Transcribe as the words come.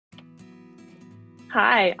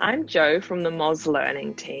Hi, I'm Jo from the Moz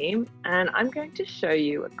Learning team, and I'm going to show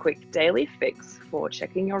you a quick daily fix for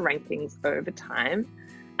checking your rankings over time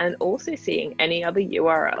and also seeing any other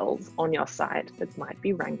URLs on your site that might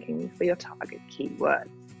be ranking for your target keywords.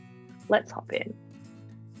 Let's hop in.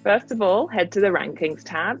 First of all, head to the Rankings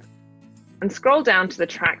tab and scroll down to the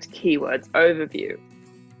Tracked Keywords overview.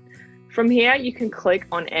 From here, you can click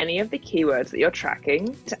on any of the keywords that you're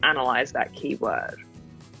tracking to analyze that keyword.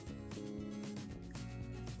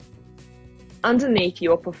 Underneath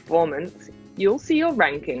your performance, you'll see your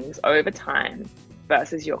rankings over time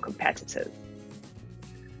versus your competitors.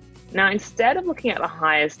 Now, instead of looking at the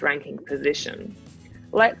highest ranking position,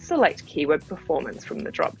 let's select keyword performance from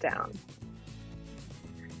the drop-down.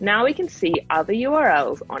 Now we can see other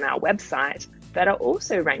URLs on our website that are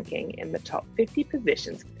also ranking in the top 50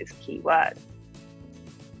 positions for this keyword.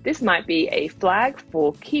 This might be a flag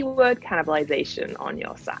for keyword cannibalization on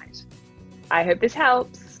your site. I hope this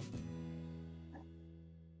helps.